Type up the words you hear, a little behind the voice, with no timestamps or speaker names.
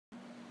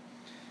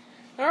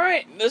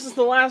Alright, this is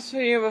the last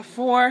video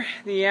before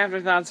the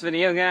Afterthoughts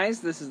video,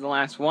 guys. This is the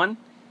last one.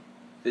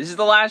 This is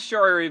the last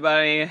show,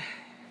 everybody.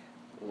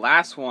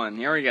 Last one.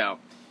 Here we go.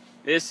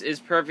 This is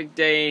Perfect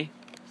Day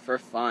for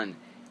Fun.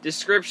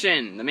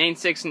 Description. The main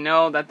six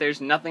know that there's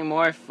nothing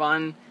more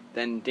fun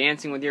than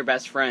dancing with your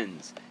best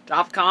friends.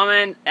 Top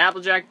comment,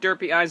 Applejack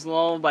Derpy Eyes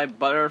Lull by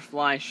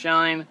Butterfly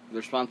Shine. The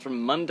response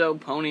from Mundo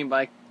Pony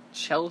by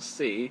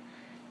Chelsea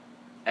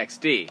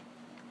XD.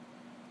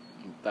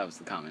 That was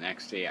the comment,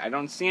 XD. I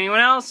don't see anyone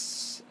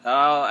else.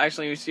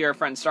 Actually, we see our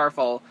friend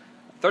Starfall.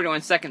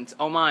 31 seconds.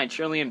 Oh my,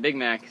 Shirley and Big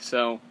Mac.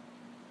 So,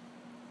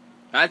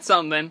 that's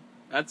something.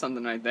 That's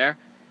something right there.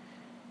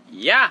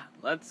 Yeah,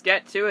 let's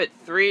get to it.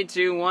 3,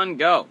 2, 1,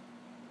 go.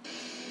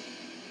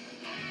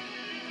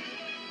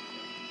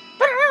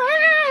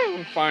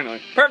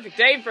 Finally. Perfect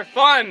day for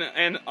fun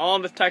and all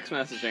the text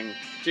messaging.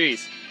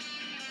 Jeez.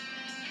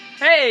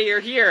 Hey,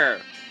 you're here.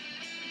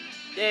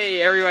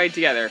 Yay, everybody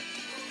together.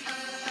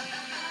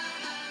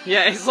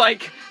 Yeah, it's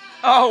like,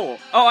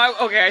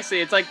 okay, I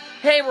see. It's like,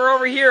 hey, we're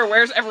over here.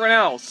 Where's everyone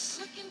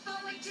else?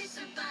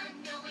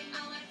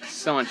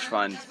 So much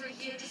fun.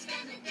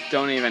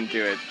 Don't even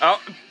do it.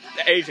 Oh,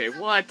 AJ,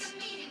 what?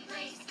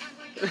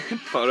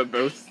 Photo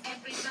booth.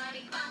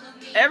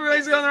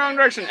 Everybody's going the wrong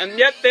direction, and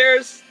yet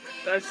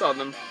I saw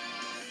them.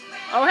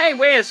 Oh, hey,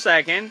 wait a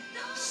second.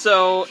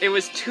 So, it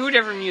was 2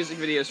 different music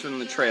videos from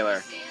the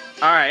trailer.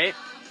 Alright.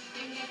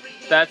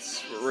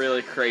 That's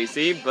really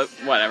crazy, but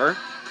whatever.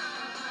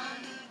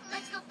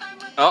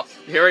 Oh,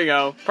 here we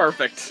go.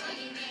 Perfect.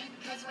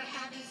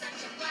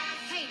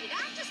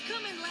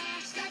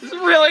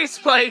 Really,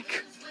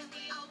 Spike?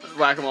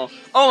 Whack-a-mole.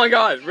 Oh my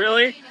god,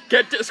 really?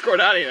 Get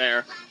Discord out of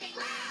there.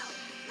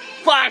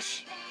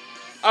 Flash!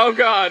 Oh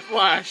god,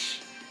 Flash.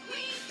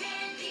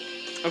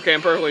 Okay,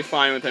 I'm perfectly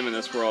fine with him in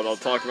this world. I'll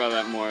talk about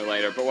that more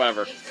later, but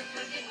whatever.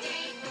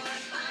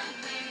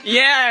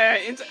 Yeah,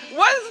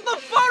 what is the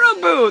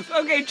photo booth?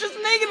 Okay, just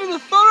make it in the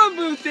photo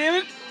booth, damn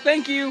it.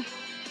 Thank you.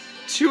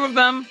 2 of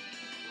them.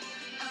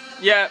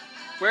 Yeah,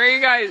 where are you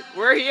guys?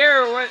 We're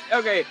here. What?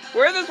 Okay,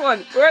 where this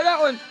one? Where that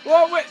one?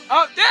 Whoa, wait.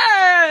 Oh,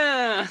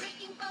 yeah!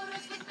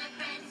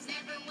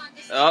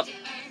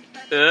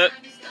 The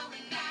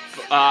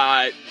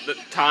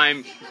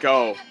time,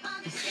 go.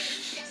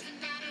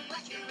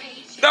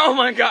 Oh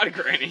my god,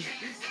 Granny.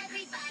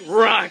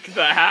 Rock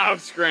the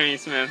house, Granny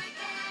Smith.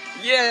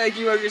 Yeah,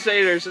 Emo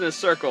Crusaders in a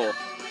circle.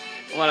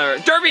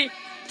 Whatever. Derpy!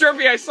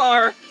 Derpy, I saw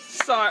her.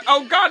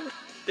 Oh god,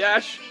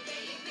 Dash.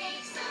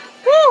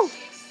 Woo!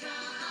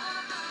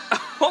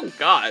 Oh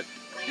god.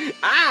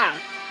 Ah!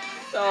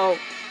 So,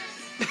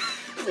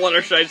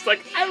 Fluttershy, just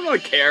like, I don't really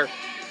care.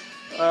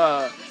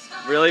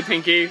 Really,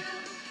 Pinky?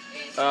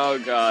 Oh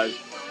god.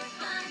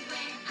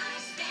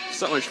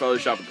 So much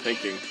Photoshop with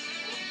Pinky.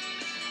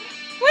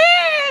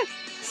 Whee!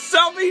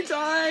 Selfie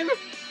time!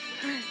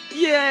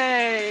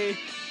 Yay!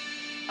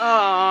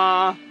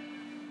 Aww.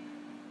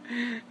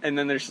 And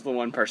then there's the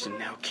one person,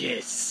 now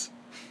kiss.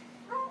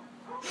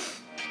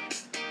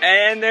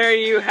 And there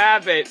you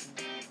have it.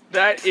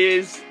 That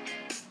is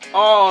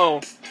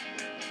all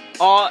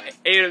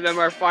 8 of them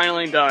are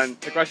finally done.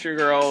 Equestria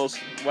Girls,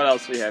 what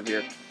else do we have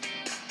here?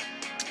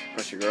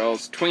 Equestria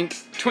Girls,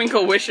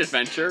 Twinkle Wish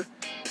Adventure.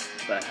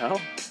 What the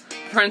hell?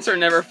 Friends Are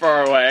Never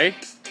Far Away.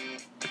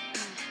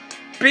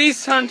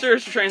 Beast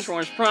Hunters,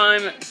 Transformers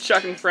Prime,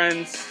 Chuck and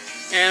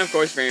Friends, and of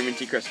course, Very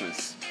Minty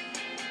Christmas.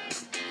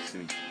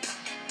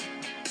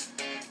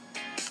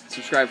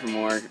 Subscribe for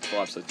more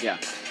full episodes, yeah.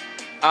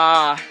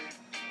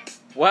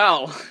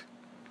 Well,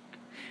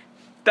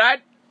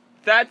 that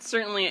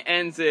certainly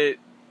ends it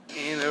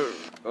in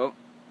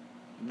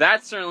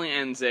that certainly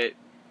ends it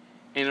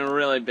in a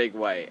really big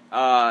way.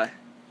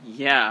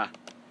 Yeah.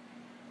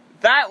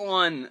 That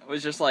one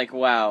was just like,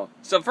 wow.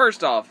 So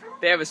first off,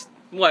 they have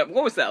what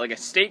was that, like a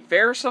state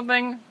fair or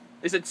something?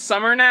 Is it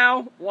summer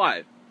now?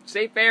 What?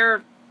 State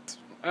fair?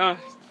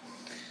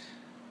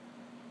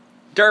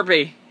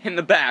 Derpy in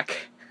the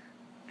back.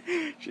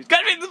 She's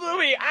gonna be in the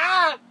movie!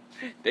 Ah!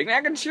 Big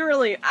Mac and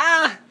Shirley!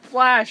 Ah!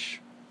 Flash!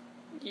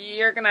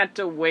 You're gonna have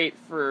to wait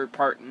for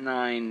part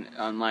 9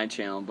 on my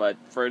channel, but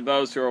for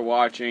those who are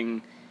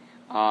watching,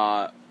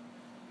 the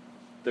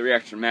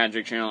Reaction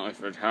Magic channel,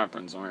 if it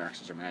happens, on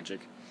Reactions are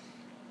Magic.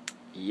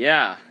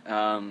 Yeah,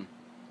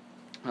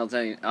 I'll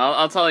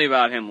tell you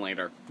about him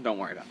later. Don't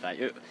worry about that.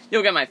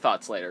 You'll get my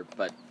thoughts later,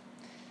 but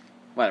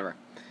whatever.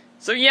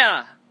 So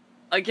yeah,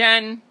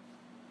 again,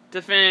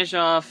 to finish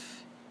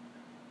off,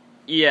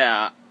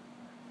 yeah.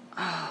 Oh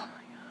my god.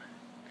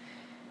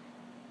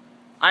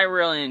 I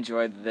really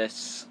enjoyed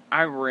this.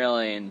 I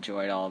really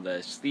enjoyed all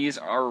this. These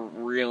are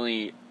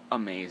really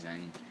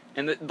amazing.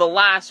 And the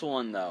last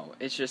one, though,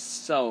 it's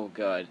just so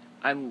good.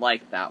 I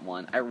like that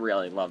one. I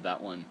really love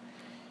that one.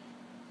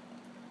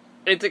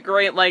 It's a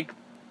great, like,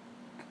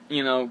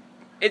 you know,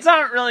 it's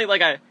not really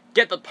like a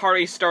get the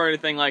party started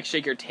thing like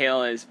Shake Your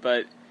Tail is,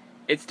 but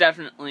it's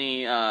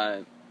definitely,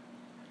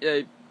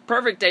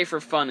 Perfect Day for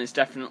Fun is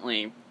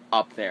definitely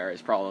up there.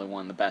 It's probably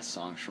one of the best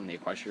songs from the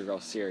Equestria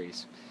Girls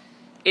series.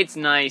 It's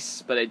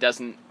nice, but it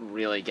doesn't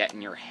really get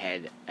in your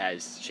head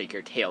as Shake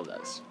Your Tail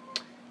does.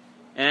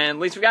 And at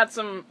least we got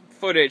some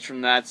footage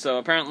from that, so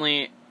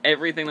apparently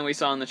everything that we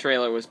saw in the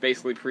trailer was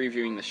basically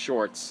previewing the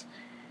shorts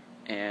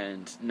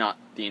and not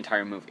the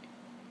entire movie.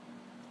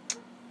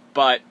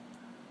 But,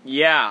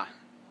 yeah.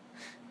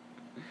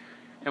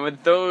 And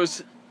with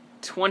those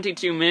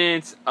 22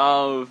 minutes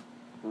of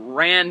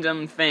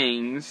random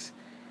things,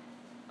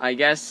 I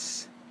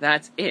guess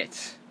that's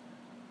it.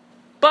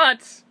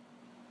 But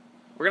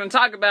we're going to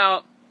talk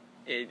about,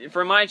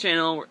 for my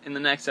channel in the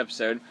next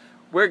episode,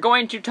 we're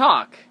going to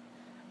talk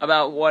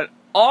about what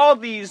all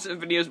these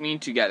videos mean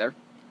together,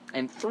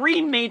 and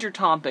 3 major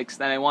topics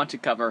that I want to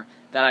cover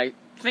that I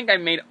think I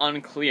made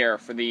unclear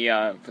for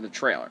the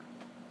trailer.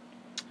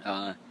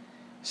 But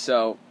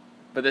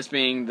this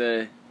being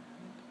the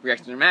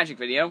Reaction to Magic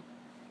video,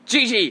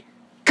 Gigi,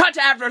 cut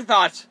to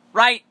afterthoughts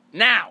right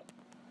now!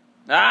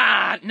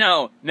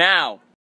 No, now!